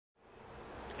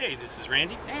Hey, this is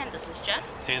Randy. And this is Jen.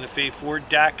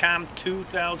 SantaFeFord.com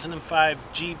 2005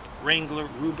 Jeep Wrangler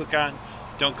Rubicon.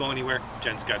 Don't go anywhere.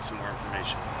 Jen's got some more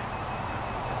information for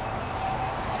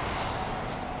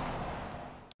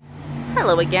you.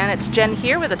 Hello again, it's Jen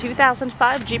here with a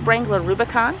 2005 Jeep Wrangler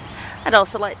Rubicon. I'd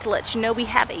also like to let you know we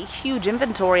have a huge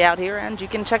inventory out here, and you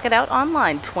can check it out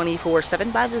online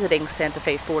 24/7 by visiting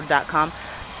SantaFeFord.com.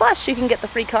 Plus, you can get the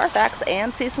free Carfax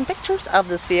and see some pictures of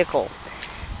this vehicle.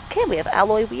 Okay, we have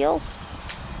alloy wheels,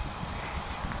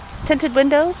 tinted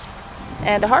windows,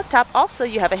 and a hardtop. Also,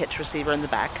 you have a hitch receiver in the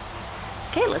back.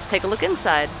 Okay, let's take a look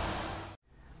inside.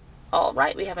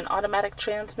 Alright, we have an automatic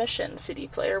transmission, CD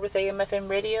player with AM/FM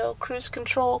radio, cruise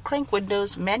control, crank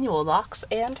windows, manual locks,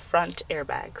 and front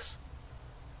airbags.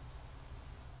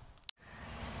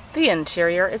 The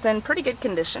interior is in pretty good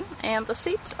condition, and the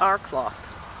seats are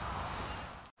cloth.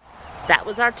 That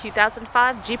was our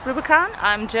 2005 Jeep Rubicon.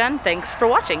 I'm Jen. Thanks for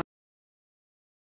watching.